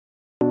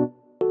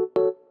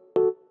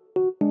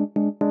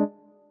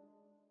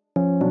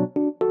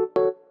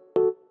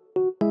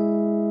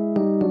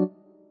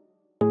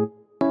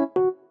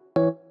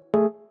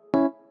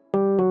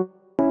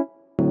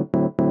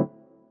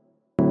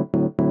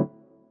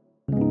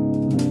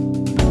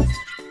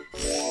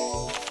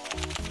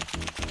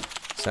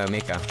So,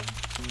 Miko.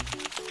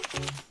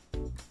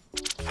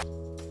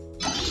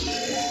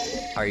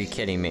 Are you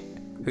kidding me?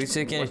 Who's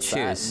it gonna choose?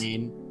 What's that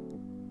mean?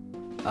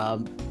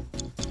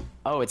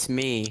 Oh, it's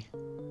me.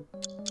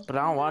 But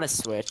I don't want to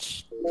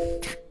switch.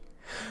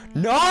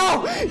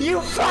 No!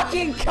 You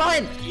fucking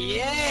cunt!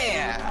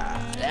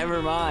 Yeah!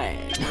 Never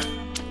mind.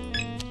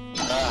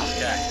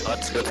 Okay,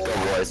 let's go,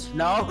 boys.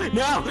 No!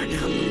 No!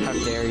 How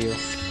dare you?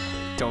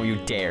 Don't you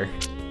dare.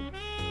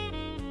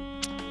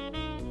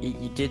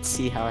 You did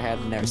see how I had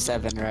an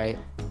R7, right?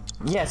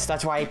 Yes,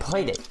 that's why I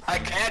played it. I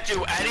can't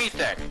do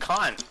anything,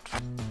 cunt.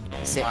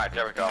 Alright,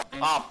 there we go.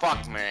 Oh,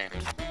 fuck me.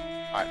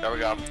 Alright, there we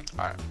go.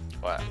 Alright,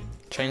 what?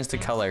 Change the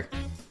color.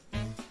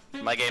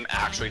 My game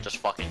actually just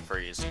fucking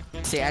freeze.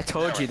 See, I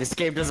told you, this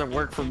game doesn't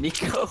work for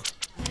Miko.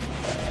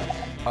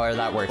 Oh,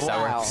 that works, that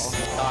Wow. works.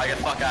 Oh, get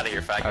the fuck out of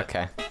here, faggot.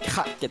 Okay.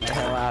 Get the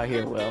hell out of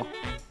here, Will.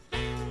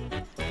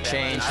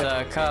 Change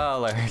the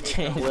color.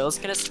 Change. Will's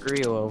gonna screw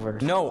you over.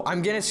 No,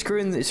 I'm gonna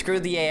screw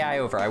the AI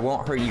over. I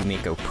won't hurt you,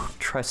 Miko.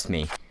 Trust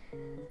me.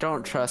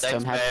 Don't trust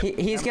Thanks, him. babe.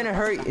 He's gonna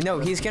hurt. No,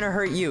 he's gonna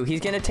hurt you. He's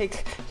gonna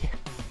take.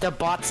 The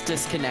bot's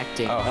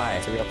disconnecting. Oh, hi.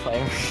 It's a real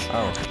player.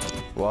 Oh,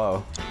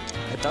 whoa.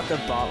 I thought the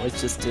bot was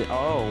just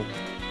oh.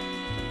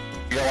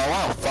 Yo, I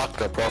wanna fuck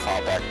the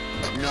profile pic.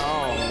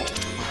 No.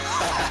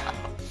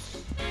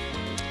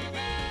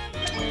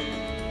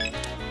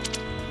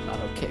 Not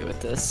okay with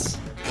this.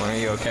 Why are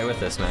you okay with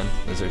this, man?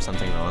 Is there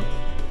something wrong?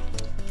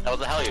 What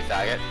the hell, you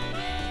faggot?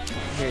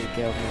 Here you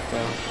go, Miko.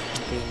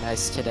 I'm being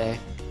nice today.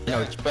 No,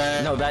 It's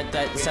bad. no,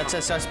 that sets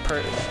us per.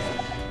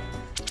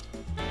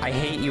 I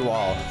hate you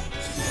all.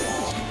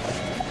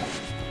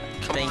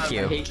 Come Thank on,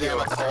 you. hate you.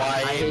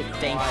 Kawaii.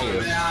 Thank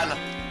you. Man.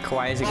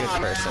 Kawhi is a good Come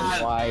on, person.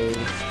 man.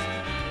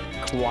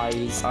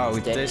 Kawhi's Oh,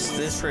 dead.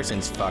 this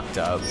person's fucked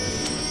up.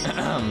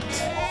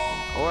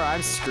 Or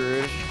I'm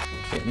screwed.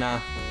 Nah,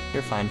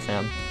 you're fine,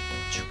 fam.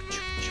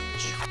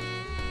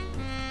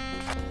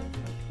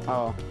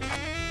 Oh.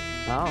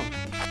 Oh.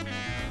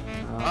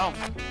 Oh.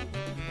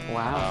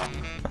 Wow.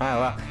 Oh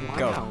well,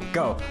 go, Wow.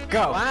 go,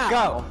 go, Wow.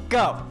 go,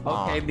 go.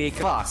 Okay, Aw,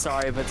 Miko. fuck.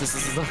 Sorry, but this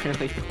is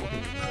literally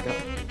going. Go.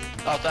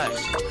 Oh,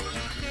 thanks.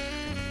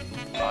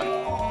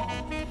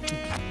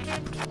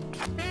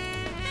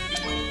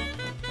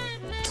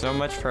 So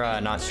much for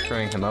not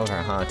screwing him over,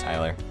 huh,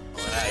 Tyler?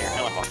 Yeah, you're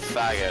kind of a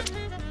faggot.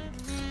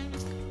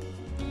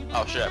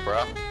 Oh shit,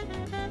 bro.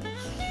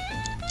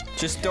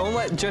 Just don't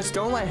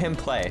let him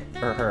play,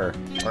 or her,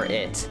 or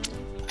it.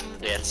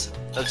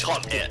 Let's call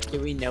him it. Do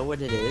we know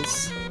what it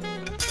is?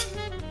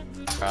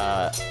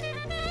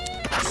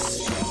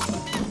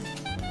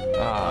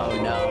 Oh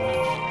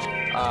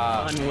no.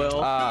 On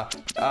Will.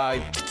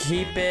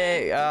 Keep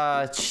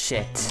it,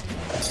 shit.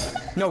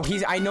 No,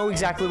 I know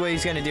exactly what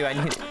he's gonna do. I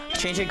need,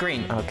 change it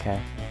green. Okay.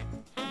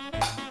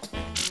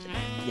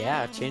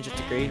 Yeah, change it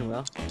to green,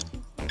 Will.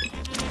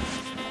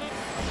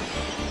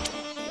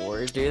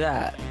 Or do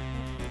that.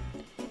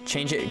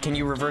 Change it, can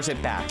you reverse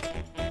it back?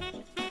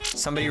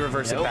 Somebody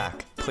reverse it Nope.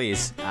 back,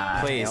 please,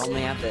 please. I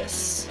only have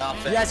this.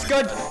 Yes,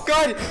 good,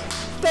 good!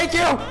 Thank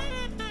you!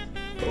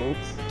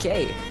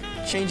 Okay.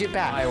 Change it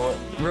back. I will-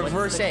 Reverse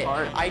what's the it.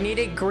 card? I need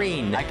it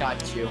green. I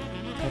got you.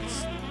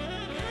 That's...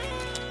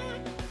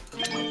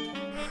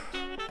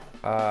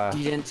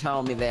 You didn't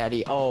tell me that.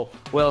 Oh,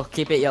 Will,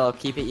 keep it yellow.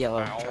 Keep it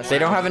yellow. Trust They me.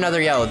 don't have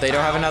another yellow. They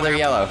don't have another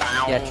yellow.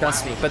 Yeah,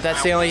 trust me. But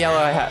that's the only yellow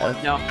I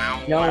have. No,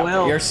 no,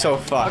 Will. You're so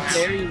fucked. How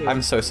dare you?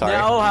 I'm so sorry.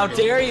 No, how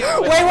dare you?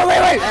 Wait, wait, wait,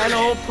 wait! That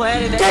whole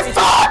planet. Get everything-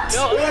 fucked!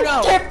 No, no,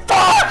 no. Get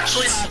fucked!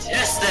 Actually,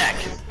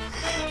 autistic.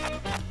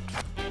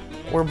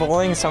 We're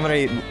bullying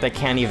somebody that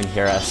can't even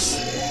hear us.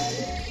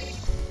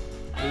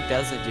 Who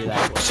doesn't do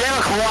that?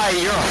 Shayla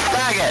Kawaii, you're a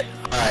faggot.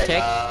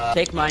 Alright,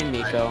 Take mine,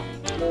 Miko.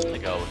 I'm gonna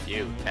go with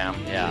you, Cam.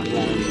 Yeah.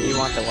 You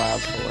want the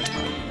wild forward?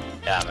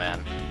 Yeah,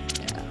 man.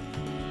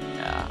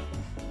 Yeah.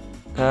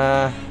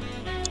 Yeah.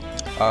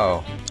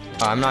 Oh.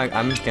 I'm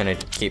gonna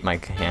keep my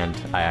hand.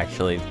 I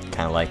actually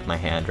kind of like my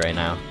hand right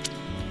now.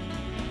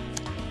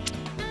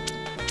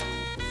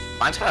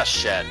 Mine's kind of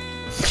shit.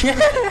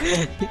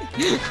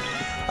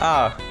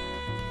 Oh.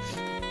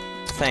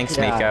 Thanks,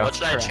 Yeah. Miko. What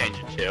should I change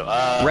it to?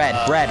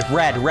 Red. Red.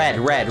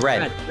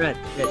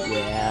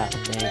 Yeah,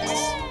 thanks.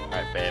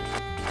 Alright, babe.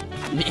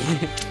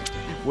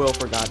 Will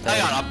forgot I that.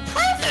 got a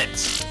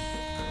perfect!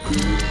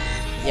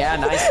 Yeah,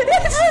 nice.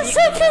 It's the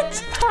second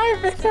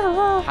time in a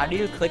row. How do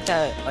you click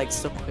that like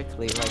so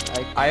quickly?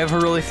 Like I have a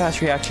really fast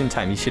reaction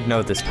time. You should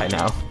know this by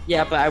now.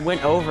 yeah, but I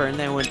went over and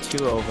then went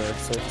 2 over,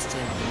 so it just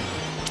didn't.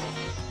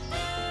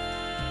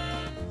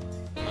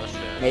 Oh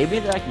shit. Maybe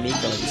like Miko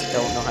just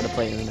don't know how to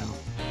play Uno.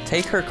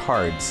 Take her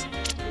cards.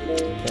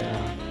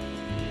 Yeah.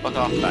 Fuck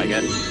off,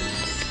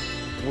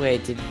 faggot.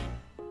 Wait, did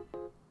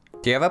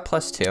Do you have a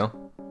 +2?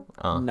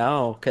 Oh.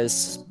 no?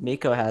 Cause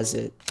Miko has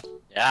it.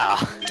 Yeah.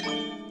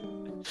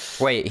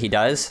 Wait, he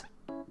does?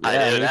 I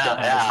Yeah, do Miko now,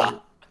 has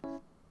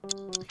yeah.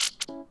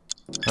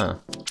 Huh.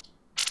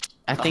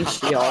 I think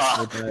she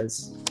also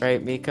does.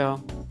 Right,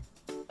 Miko?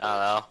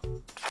 I don't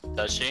know.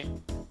 Does she?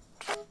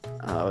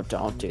 Oh,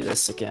 don't do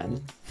this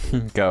again.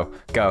 Go.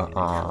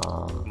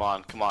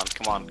 Aww.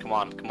 Come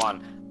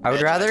on. I would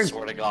Bitch, rather. I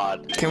swear to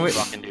God. Can we?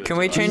 fucking do it Can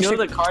we to us. change You know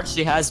the? the cards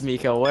she has,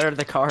 Miko. What are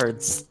the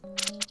cards?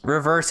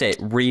 Reverse it.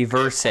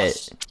 Reverse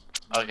it.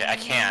 Okay, I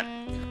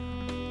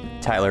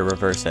can't. Tyler,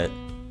 reverse it.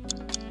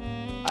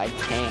 I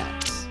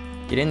can't.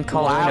 You didn't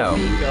call Wow, Uno.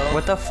 Miko.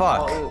 What the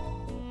fuck? Oh,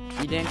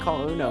 you didn't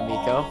call Uno,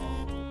 Miko.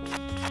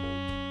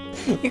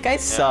 You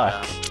guys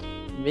suck.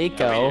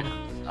 Miko.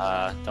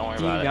 Don't worry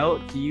Do you about know?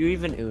 Do you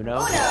even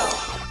Uno?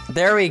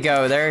 There we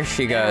go. There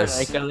she goes.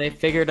 Like, they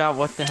figured out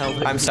what the hell.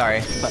 I'm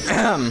sorry.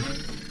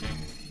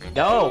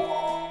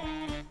 No.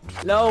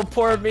 No,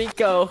 poor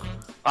Miko. it.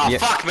 Oh, Yeah.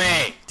 fuck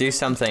me! Do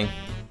something.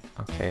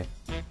 Okay.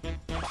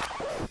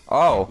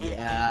 Oh.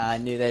 Yeah, I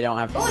knew they don't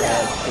have red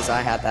because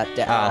I had that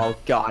down. Oh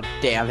god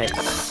damn it.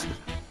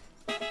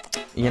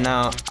 You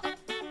know.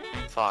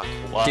 Fuck,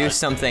 what? Do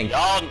something.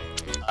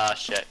 Oh,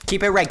 shit.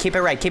 Keep it red. Keep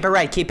it red. Keep it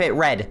red. Keep it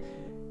red.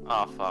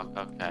 Oh, fuck,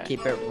 okay.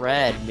 Keep it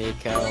red,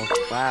 Miko.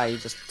 Wow, you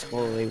just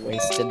totally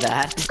wasted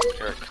that.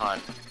 You're a cunt.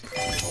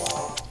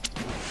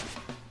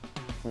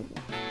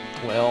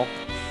 Well,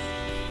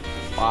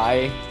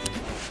 why?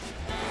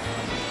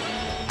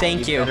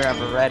 Thank you. Better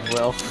have a red,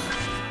 Will.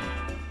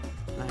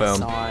 Nice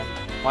Boom. on.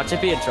 Watch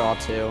it be a draw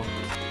too.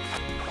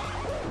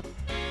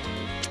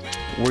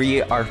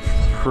 We are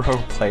pro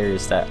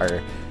players that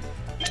are.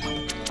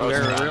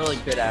 We're really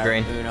good at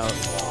Green. Uno.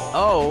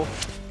 Oh.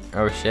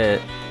 Oh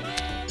shit.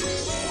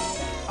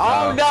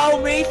 Oh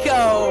no,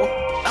 Miko!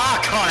 Ah,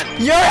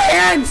 cunt! Your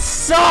hand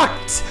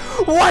sucked!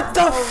 What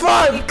the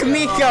fuck,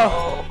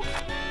 Miko?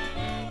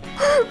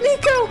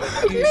 Miko!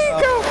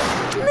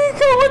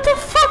 What the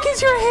fuck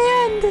is your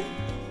hand?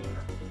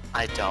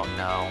 I don't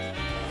know.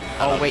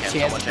 Oh wait, Can she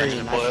has someone change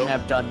green. it I blue? shouldn't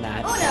have done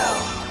that. Oh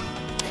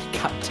no!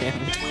 God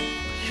damn it.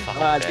 You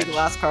fucking I think bitch. the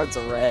last card's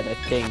a red, I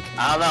think.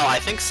 I don't know, I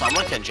think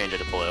someone can change it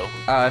to blue.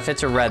 If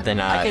it's a red, then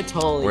I could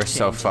totally we're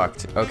so change it.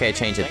 fucked. Okay,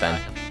 change it then.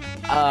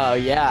 Oh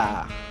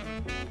yeah.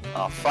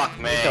 Oh, fuck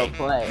me. Miko,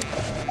 play.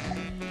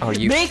 Oh,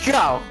 you.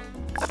 Miko!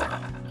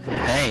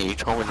 Hey, you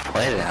told me to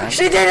play that.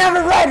 She didn't have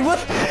a red. What?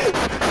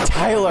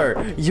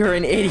 Tyler, you're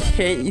an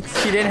idiot.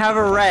 She didn't have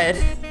a red.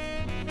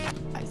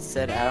 I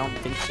said I don't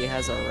think she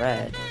has a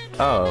red.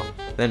 Oh,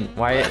 then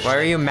why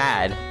are you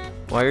mad?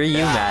 Why are you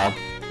mad?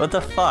 What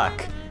the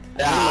fuck?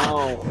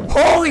 No.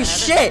 Holy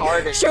shit!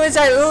 card. She was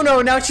at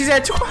Uno, now she's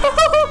at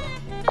 12.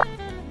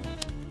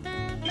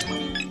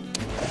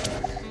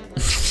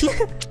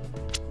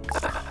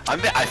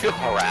 I feel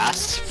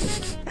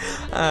harassed.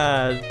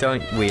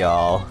 Don't we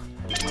all?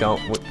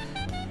 Don't we?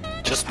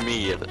 Just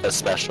me,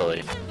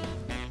 especially.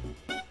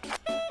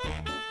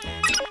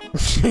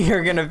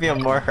 You're gonna feel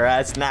more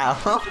harassed now.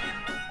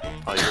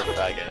 Oh, you're a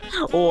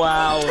faggot.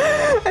 Wow.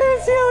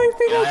 That's the only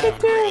thing Yeah, I I have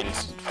can do.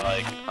 greens.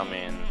 Like, I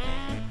mean...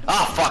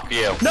 Ah, fuck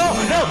you. No,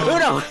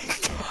 Uno!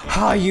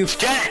 Oh, you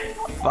Get it!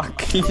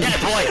 fucking. Get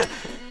it,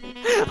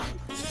 boy!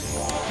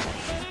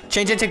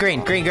 Change it to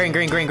green.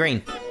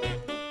 Green.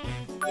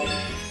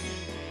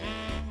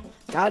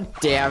 God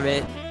damn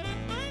it.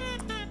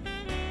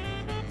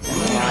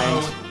 Never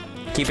mind.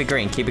 Keep it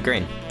green. Keep it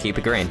green. Keep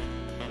it green.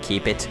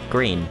 Keep it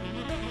green.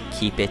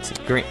 Keep it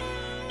green.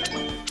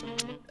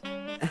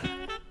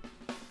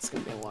 It's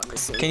gonna be a long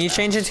decision. Can you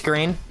change it to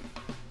green?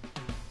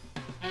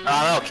 I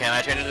don't know, can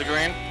I change it to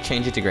green?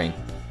 Change it to green.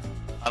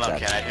 I don't know,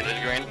 can I change it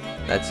to green?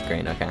 That's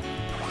green. Okay.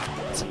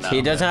 It's a no.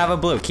 He doesn't have a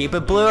blue. Keep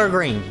it blue or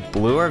green.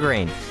 Blue or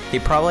green. He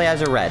probably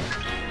has a red.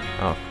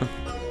 Oh.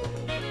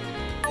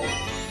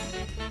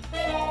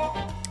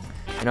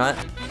 You know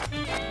what?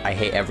 I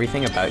hate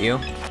everything about you.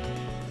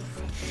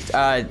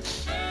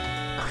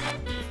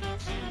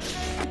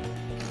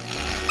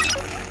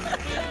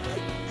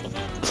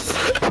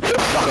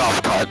 Fuck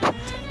off, bud.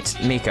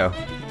 Miko,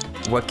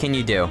 what can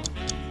you do?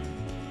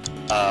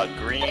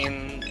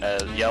 Green,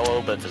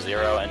 yellow, but to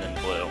 0, and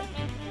then blue.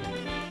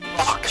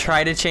 Fuck!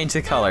 Try to change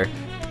the color.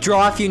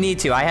 Draw if you need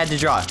to. I had to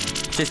draw.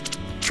 Just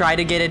try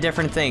to get a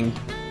different thing.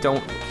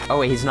 Don't. Oh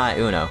wait, he's not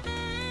Uno.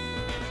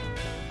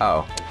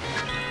 Oh.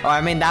 Oh,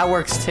 I mean that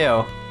works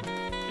too.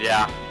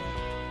 Yeah.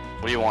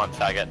 What do you want,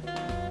 faggot?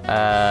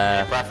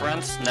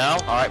 Preference? No?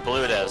 Alright,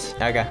 blue it is.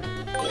 Okay.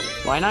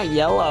 Why not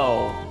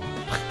yellow?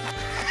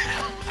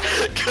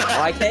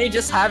 Why can't you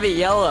just have it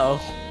yellow?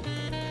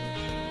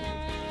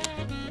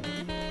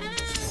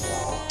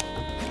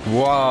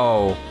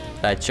 Whoa.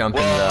 That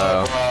jumping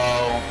though.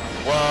 Whoa!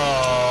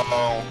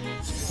 Whoa!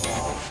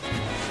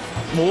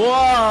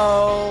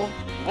 Whoa!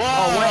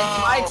 Oh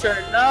wait, my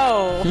turn.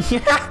 No. He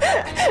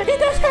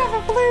doesn't have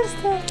a blue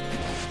still.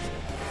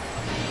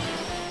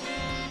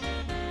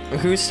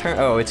 Whose turn?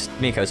 Oh, it's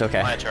Miko's.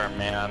 Okay. My turn,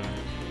 man.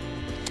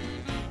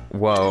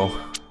 Whoa.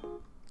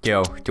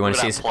 Yo, do you want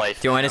Look to at see? that play, Do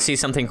you want to fam. see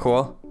something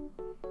cool?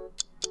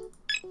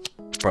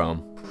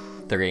 Boom.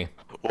 3.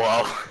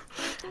 Whoa.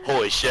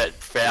 Holy shit,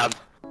 fam.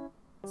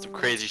 Some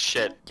crazy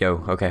shit.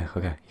 Yo. Okay.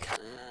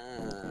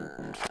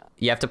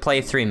 You have to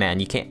play 3, man.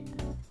 You can't.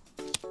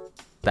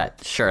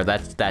 Sure.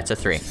 That's a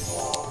 3.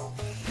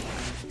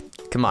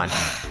 Come on.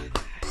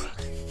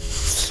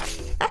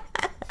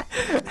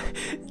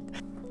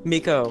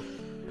 Miko,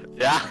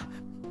 Yeah?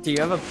 do you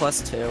have a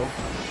 +2?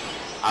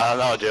 I don't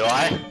know, do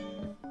I?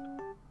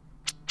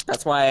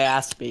 That's why I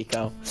asked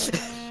Miko.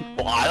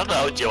 Well, I don't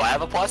know. Do I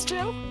have a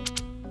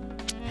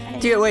 +2?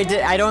 Dude, wait,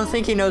 I don't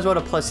think he knows what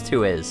a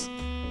 +2 is.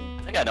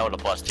 I think I know what a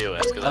 +2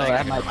 is, because Oh, I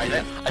that might be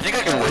it. think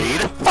I can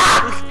read.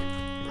 Fuck!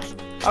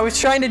 I was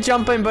trying to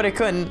jump in, but I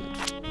couldn't.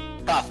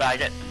 Ah,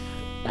 faggot.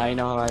 Now you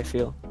know how I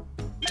feel.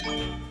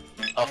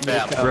 Oh,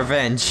 fam. Miko.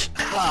 Revenge.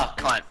 Ah,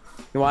 cunt.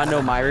 You wanna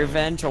know my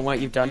revenge on what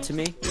you've done to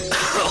me?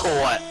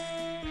 What?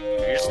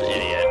 You're just an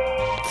idiot.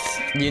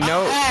 You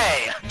know,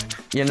 Hey!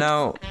 you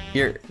know,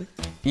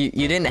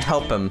 you didn't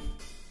help him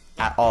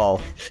at all.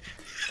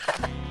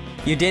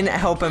 You didn't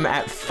help him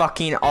at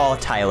fucking all,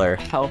 Tyler.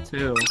 Hell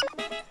too.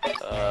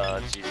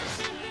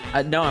 Jesus.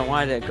 No, I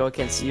wanted to go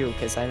against you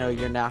because I know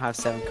you now have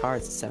 7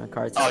 cards. 7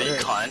 cards. Oh, is you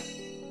good. cunt.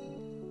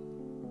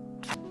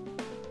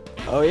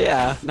 Oh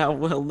yeah, now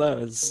Will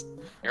knows.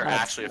 You're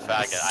That's actually a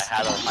nice. faggot. I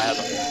had a.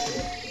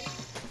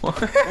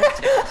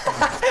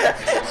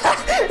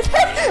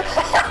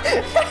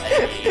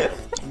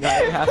 Now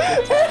you have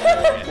to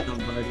tell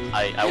somebody.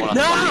 I wanna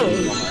No!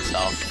 fucking kill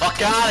myself.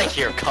 Fuck out of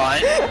here,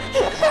 cunt!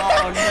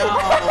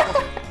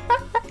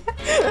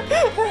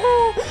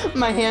 Oh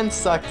My hand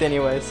sucked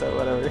anyway, so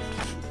whatever. no!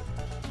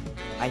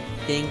 I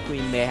think we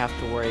may have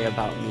to worry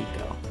about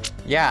Miko.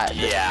 Yeah,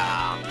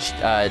 Yeah. she's,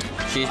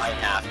 I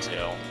have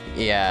to.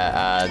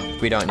 yeah,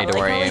 we don't need to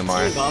worry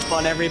anymore. Give up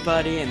on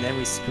everybody and then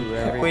we screw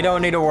everybody. We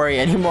don't need to worry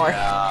anymore.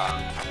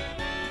 Yeah.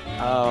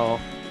 Oh.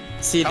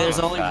 See, there's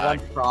Oh, only fuck. one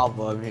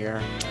problem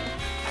here.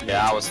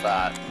 Yeah, I was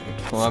that.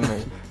 Well,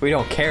 we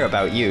don't care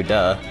about you,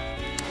 duh.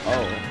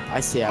 Oh,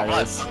 I see how I'm it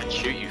gonna is. fucking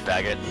shoot you,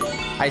 faggot.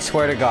 I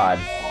swear to God.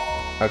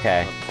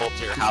 Okay. Pull up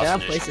to your He's house gonna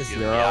and place a just shoot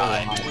you in 0 the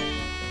eye.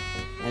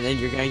 and then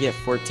you're gonna get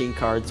 14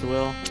 cards,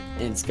 Will,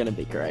 and it's gonna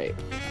be great.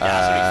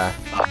 Yeah,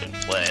 it's gonna be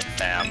fucking lit,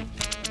 fam.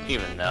 You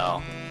don't even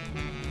know.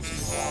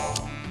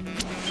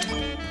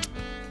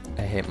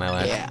 I hate my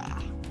life. Yeah.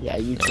 Yeah,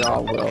 you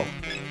draw, Will.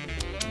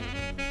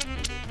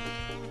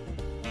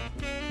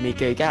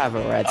 Miko, you gotta have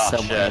a red Oh,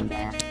 somewhere in shit.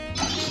 there.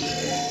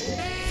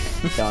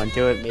 Don't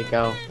do it,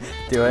 Miko.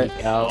 Do it.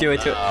 Miko. Do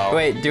it to. No.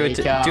 Wait. Do it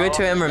to. Miko. Do it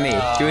to him or me.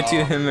 Do it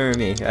to him or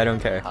me. I don't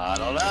care. I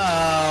don't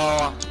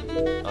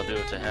know. I'll do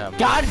it to him.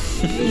 God!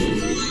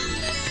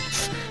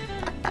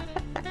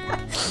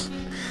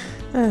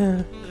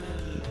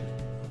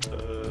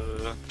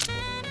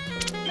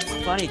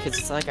 It's funny because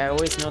it's like I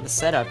always know the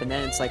setup, and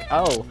then it's like,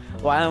 oh,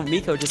 why don't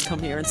Miko just come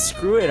here and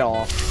screw it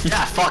all?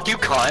 Yeah, fuck you,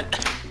 cunt.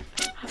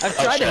 I've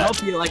tried to shit.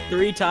 help you like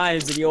 3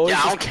 times, and you always.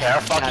 Yeah, I don't just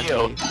care. Fuck at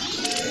you. me.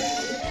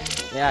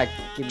 Yeah,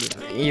 give me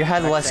that. You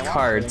had less Actually, I want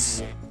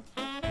cards.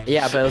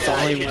 Yeah, but it was the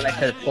only one I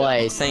could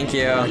play. So Thank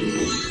you.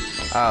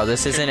 Oh,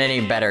 this isn't any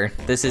better.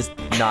 This is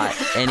not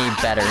any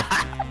better.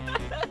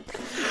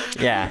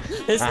 Yeah.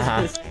 This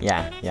Uh-huh. is.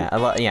 Yeah. Yeah.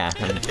 Yeah.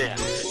 Yeah.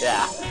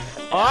 Yeah.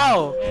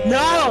 Oh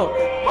no!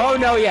 Oh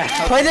no! Yeah.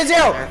 Play the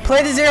 0.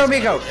 Play the 0,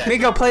 Miko.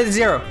 Miko, play the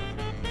 0.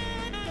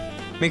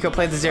 Miko,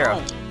 play the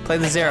 0. Play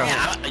the 0.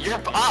 Yeah, you're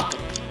up.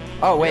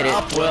 Oh wait, You're it.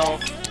 up, Will.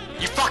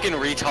 You fucking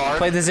retard.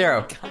 Play the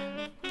 0.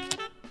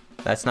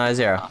 That's not a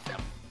 0.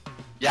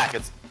 Yeah,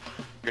 cause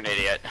you're an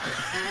idiot.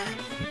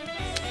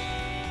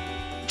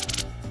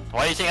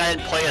 Why do you think I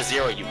didn't play a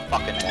 0, you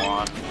fucking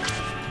moron?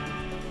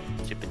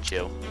 Stupid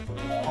Jew.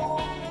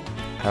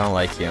 I don't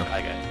like you.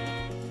 Okay.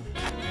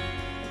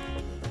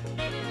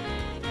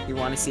 You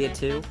want to see it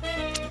too?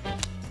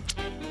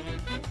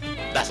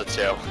 That's a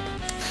 2.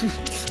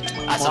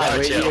 That's Why?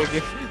 another 2.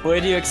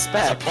 What do you That's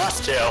a expect?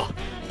 +2.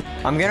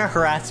 I'm gonna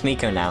harass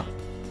Miko now.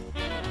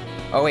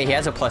 Oh wait, he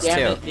has a +2.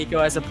 Damn it, Miko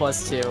has a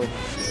 +2.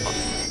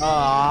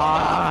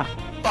 Ah!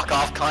 Fuck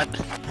off,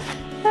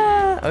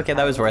 cunt. Okay,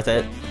 that was worth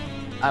it.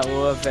 I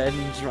will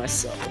avenge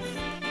myself.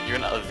 You're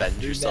gonna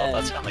avenge yourself?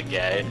 That's kinda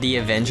gay. The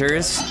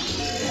Avengers?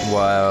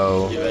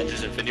 Whoa. The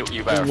Avengers Infinity,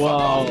 you better Whoa.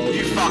 fuck off.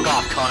 You fuck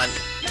off, cunt.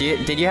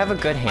 Did you have a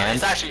good This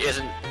hand? actually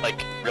isn't,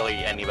 like, really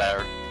any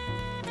better.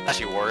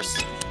 Actually worse.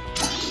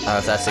 Oh,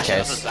 if that's the Actually,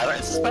 this is case. better.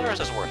 Is this better or is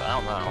this worse? I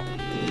don't know.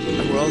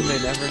 The world may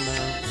never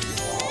know.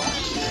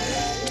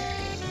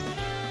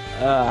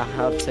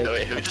 I'll take Oh,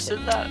 wait, who just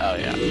did that? Oh,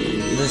 yeah.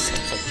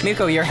 This,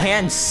 Miko, your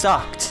hand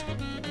sucked.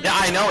 Yeah,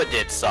 I know it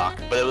did suck,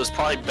 but it was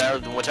probably better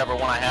than whichever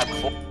one I had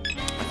before.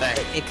 I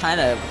think. It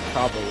kind of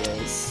probably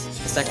is.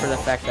 Except for the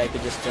fact that I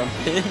could just jump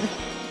in.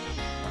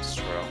 That's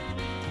true.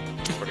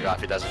 Swear to God,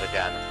 if he does it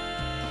again.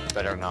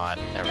 Better not.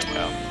 There we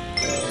go.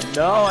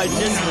 No, I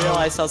just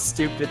realized how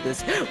stupid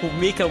this.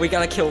 Miko, we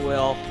gotta kill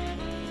Will.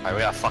 Alright, we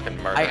gotta fucking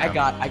murder I him.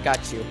 got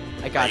you.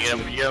 I got you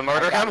you. gonna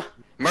murder him?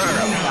 Murder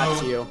him! I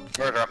got you.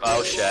 Murder him.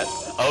 Oh shit.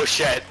 Oh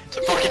shit. It's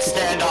a fucking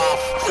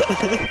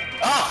standoff!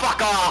 Oh,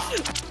 fuck off!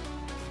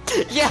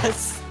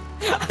 Yes!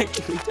 We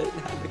didn't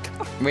have a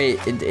card. Wait,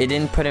 it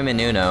didn't put him in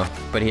Uno,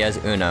 but he has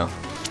Uno.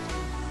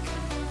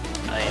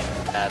 I mean,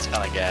 that's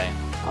kinda gay.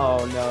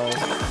 Oh no.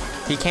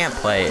 He can't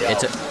play. Yo,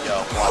 It's a.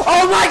 yo, what?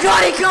 Oh my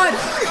God, he could!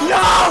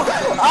 No!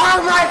 Oh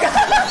my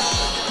God!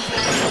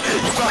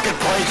 You fucking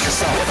played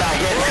yourself,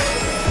 faggot!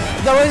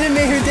 That wasn't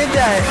me who did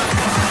that.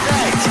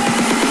 Right.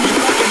 You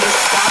fucking just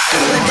stopped The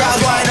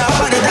girls wind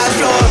up on the dance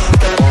floor.